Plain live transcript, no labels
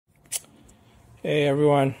Hey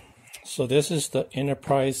everyone, so this is the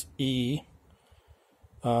Enterprise E.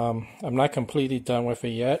 I'm not completely done with it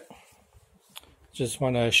yet. Just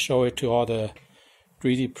want to show it to all the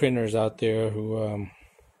 3D printers out there who's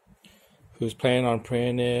planning on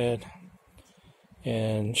printing it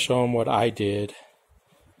and show them what I did.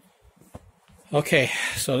 Okay,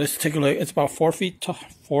 so let's take a look. It's about 4 feet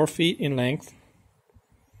in length.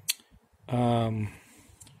 The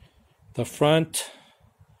front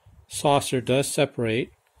saucer does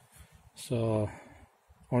separate, so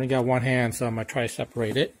I only got one hand, so I'm gonna try to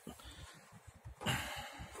separate it.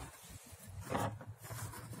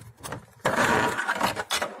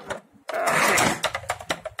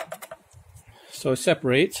 So it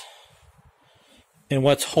separates, and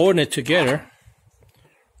what's holding it together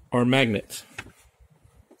are magnets.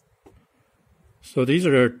 So these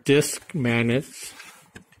are disc magnets,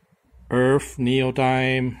 earth,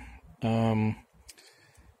 neodyme.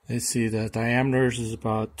 Let's see, the diameters is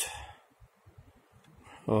about,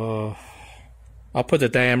 I'll put the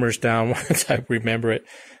diameters down once I remember it.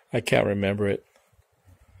 I can't remember it.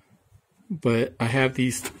 But I have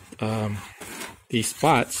these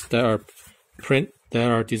spots that are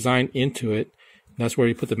designed into it. That's where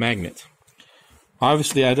you put the magnets.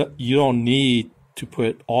 Obviously, you don't need to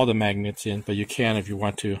put all the magnets in, but you can if you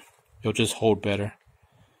want to. It'll just hold better.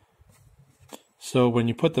 So when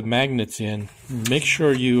you put the magnets in, make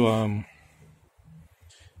sure the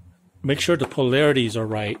polarities are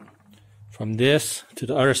right from this to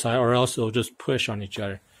the other side, or else it'll just push on each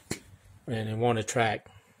other and it won't attract.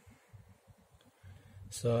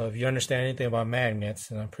 So if you understand anything about magnets,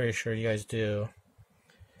 and I'm pretty sure you guys do,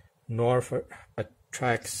 north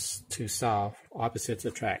attracts to south, opposites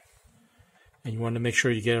attract. And you want to make sure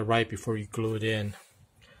you get it right before you glue it in,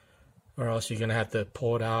 or else you're going to have to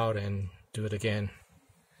pull it out and do it again.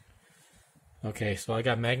 Okay, so I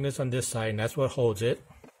got magnets on this side, and that's what holds it.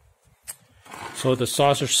 So the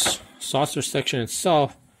saucer section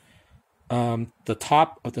itself, the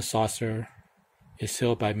top of the saucer is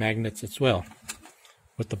held by magnets as well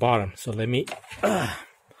with the bottom. So let me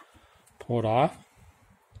pull it off,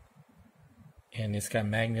 and it's got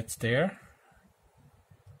magnets there,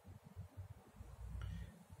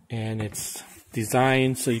 and it's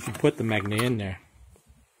designed so you can put the magnet in there.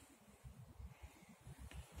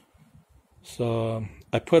 So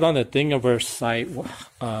I put on the thingiverse site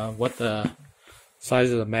what the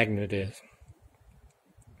size of the magnet is,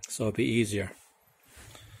 so it'll be easier.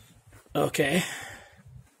 Okay,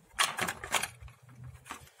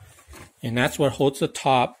 and that's what holds the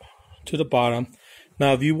top to the bottom.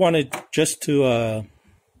 Now, if you wanted just to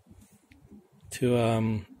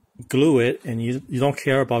glue it, and you don't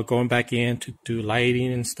care about going back in to do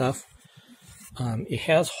lighting and stuff, it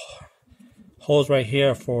has holes right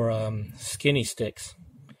here for skinny sticks.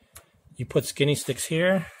 You put skinny sticks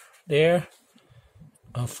here, there,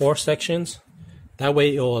 4 sections. That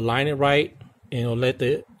way it'll align it right, and it'll let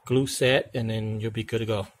the glue set, and then you'll be good to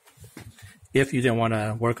go. If you didn't want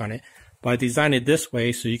to work on it, but I designed it this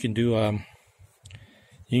way so you can do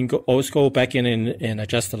you can always go back in and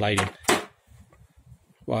adjust the lighting.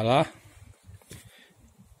 Voila,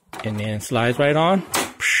 and then it slides right on.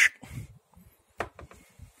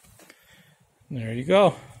 There you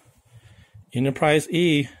go. Enterprise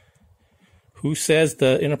E. Who says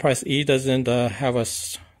the Enterprise E doesn't have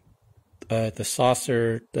the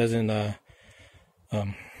saucer doesn't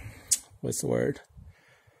what's the word?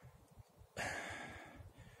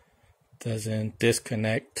 Doesn't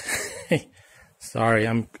disconnect. Sorry,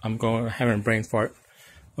 I'm having a brain fart.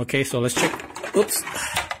 Okay, so let's check. Oops.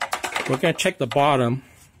 We're gonna check the bottom.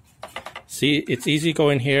 See, it's easy to go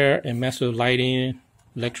in here and mess with lighting,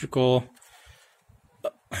 electrical.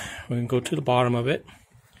 We can go to the bottom of it.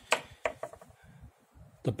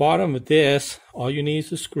 The bottom of this, all you need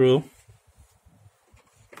is a screw.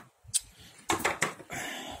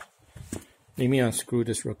 Let me unscrew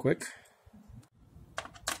this real quick.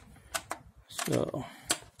 So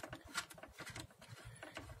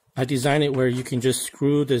I designed it where you can just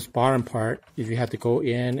screw this bottom part if you have to go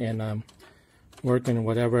in and work on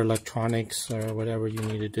whatever electronics or whatever you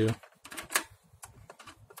need to do.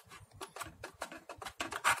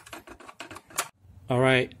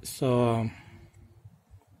 Alright, so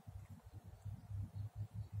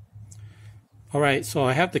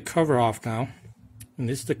I have the cover off now, and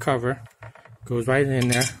this is the cover. Goes right in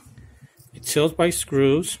there. It seals by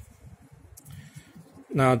screws.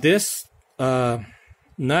 Now this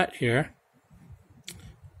nut here,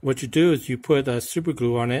 what you do is you put a super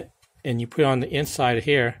glue on it, and you put it on the inside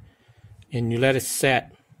here, and you let it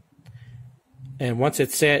set. And once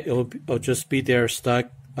it's set, it'll just be there stuck.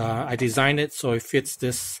 I designed it so it fits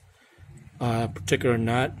this particular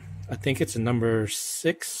nut. I think it's a number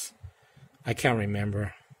 6. I can't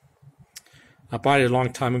remember. I bought it a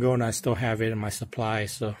long time ago and I still have it in my supply,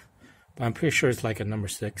 so but I'm pretty sure it's like a number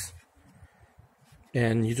 6.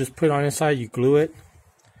 And you just put it on inside, you glue it,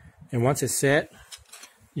 and once it's set,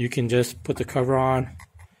 you can just put the cover on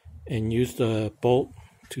and use the bolt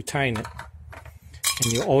to tighten it.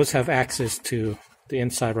 And you always have access to the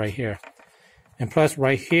inside right here. And plus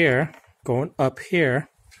right here, going up here,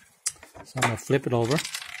 so I'm going to flip it over.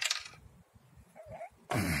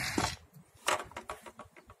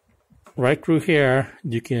 Right through here,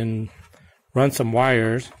 you can run some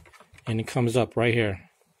wires and it comes up right here.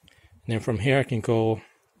 And then from here, I can go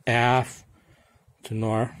aft to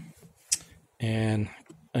north. And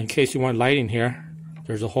in case you want lighting here,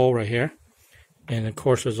 there's a hole right here. And of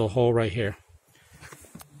course, there's a hole right here.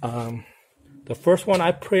 The first one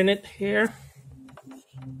I printed here,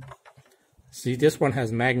 see, this one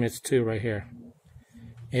has magnets too right here.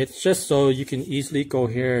 It's just so you can easily go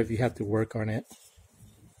here if you have to work on it.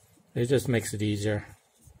 It just makes it easier.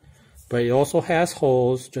 But it also has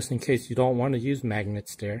holes just in case you don't want to use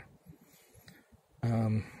magnets there.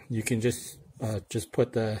 You can just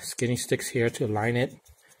put the skinny sticks here to line it,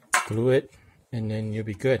 glue it, and then you'll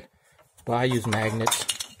be good. But I use magnets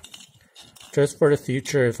just for the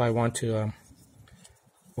future if I want to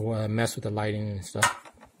mess with the lighting and stuff.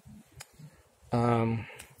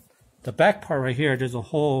 The back part right here, there's a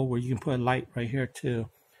hole where you can put a light right here too.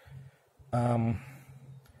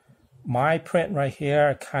 My print right here,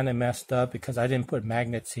 I kind of messed up because I didn't put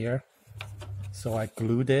magnets here. So I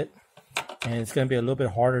glued it. And it's going to be a little bit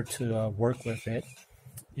harder to work with it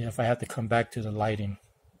if I have to come back to the lighting.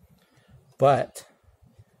 But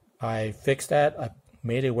I fixed that. I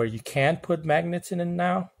made it where you can put magnets in it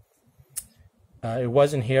now. It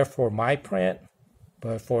wasn't here for my print,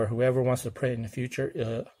 but for whoever wants to print in the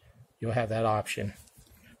future, you'll have that option.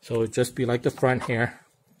 So it'll just be like the front here.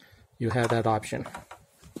 You have that option.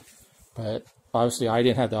 But obviously I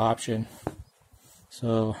didn't have the option.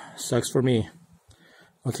 So sucks for me.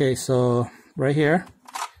 Okay, so right here,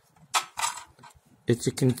 you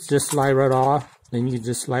can just slide right off, then you can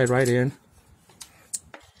just slide right in.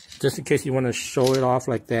 Just in case you want to show it off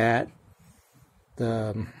like that,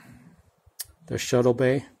 the shuttle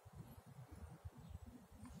bay,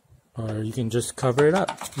 or you can just cover it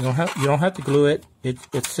up. You don't have to glue it.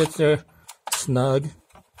 It sits there snug.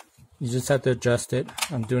 You just have to adjust it.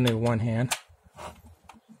 I'm doing it with one hand,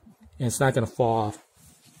 and it's not gonna fall off.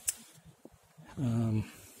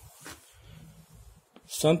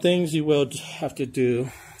 Some things you will have to do.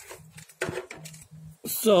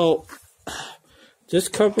 So this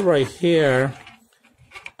cover right here,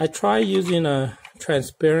 I try using a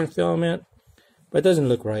transparent filament, but it doesn't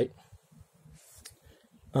look right.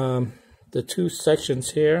 The two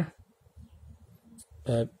sections here,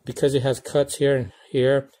 because it has cuts here and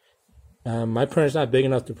here, my printer's not big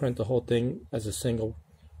enough to print the whole thing as a single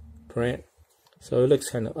print, so it looks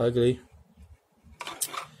kind of ugly.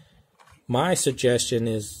 My suggestion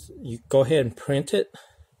is you go ahead and print it,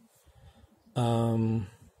 and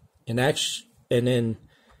then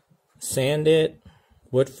sand it,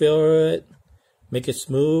 wood filler it, make it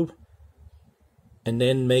smooth, and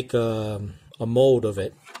then make a mold of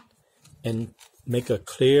it, and make a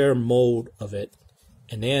clear mold of it,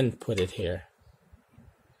 and then put it here.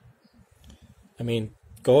 I mean,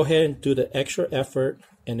 go ahead and do the extra effort,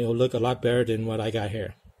 and it'll look a lot better than what I got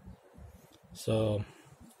here. So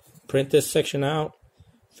print this section out,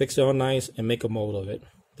 fix it all nice, and make a mold of it.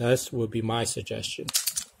 That would be my suggestion.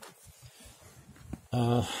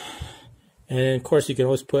 And of course, you can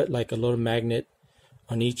always put like a little magnet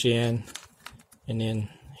on each end, and then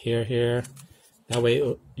here. That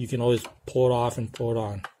way you can always pull it off and pull it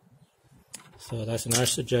on. So that's another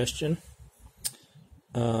suggestion.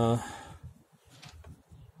 The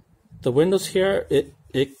windows here,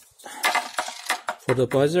 for the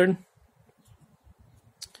buzzard,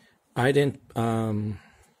 I didn't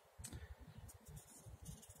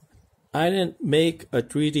make a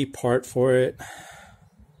 3D part for it,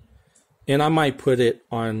 and I might put it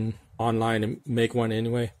online and make one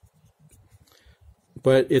anyway.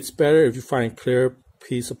 But it's better if you find a clear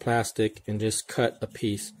piece of plastic and just cut a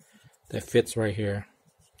piece that fits right here,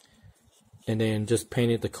 and then just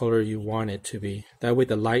paint it the color you want it to be. That way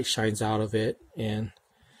the light shines out of it, and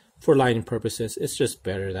for lighting purposes, it's just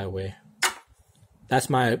better that way. That's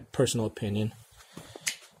my personal opinion.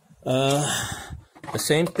 The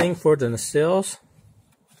same thing for the nacelles.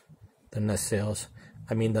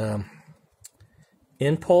 I mean the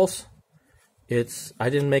impulse. I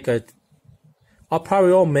didn't make a. I'll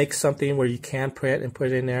probably make something where you can print and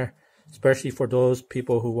put it in there, especially for those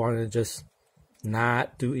people who want to just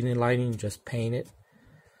not do any lighting, just paint it.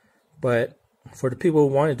 But for the people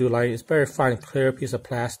who want to do lighting, it's better to find a clear piece of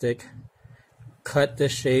plastic, cut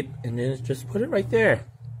this shape, and then just put it right there.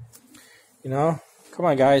 You know, come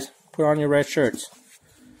on guys, put on your red shirts.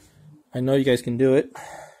 I know you guys can do it.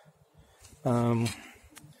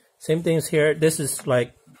 Same things here. This is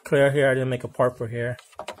like clear here. I didn't make a part for here.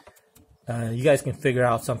 You guys can figure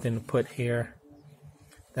out something to put here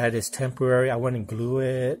that is temporary. I wouldn't glue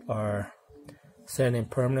it or set it in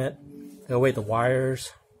permanent. That way the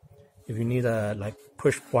wires, if you need to like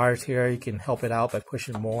push wires here, you can help it out by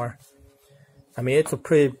pushing more. I mean, it's a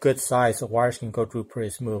pretty good size, so wires can go through pretty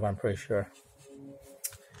smooth, I'm pretty sure.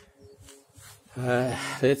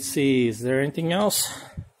 Let's see, is there anything else?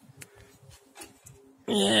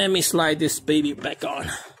 Yeah, let me slide this baby back on.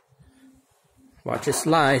 Watch it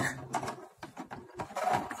slide.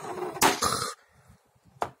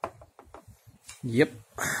 Yep.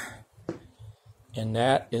 And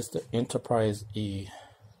that is the Enterprise E.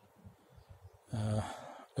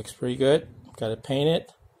 Looks pretty good. Got to paint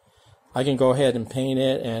it. I can go ahead and paint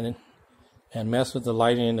it and mess with the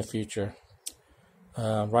lighting in the future.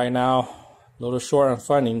 Right now, a little short on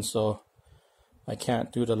funding, so I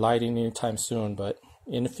can't do the lighting anytime soon. But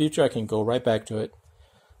in the future, I can go right back to it.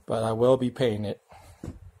 But I will be painting it.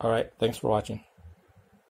 Alright, thanks for watching.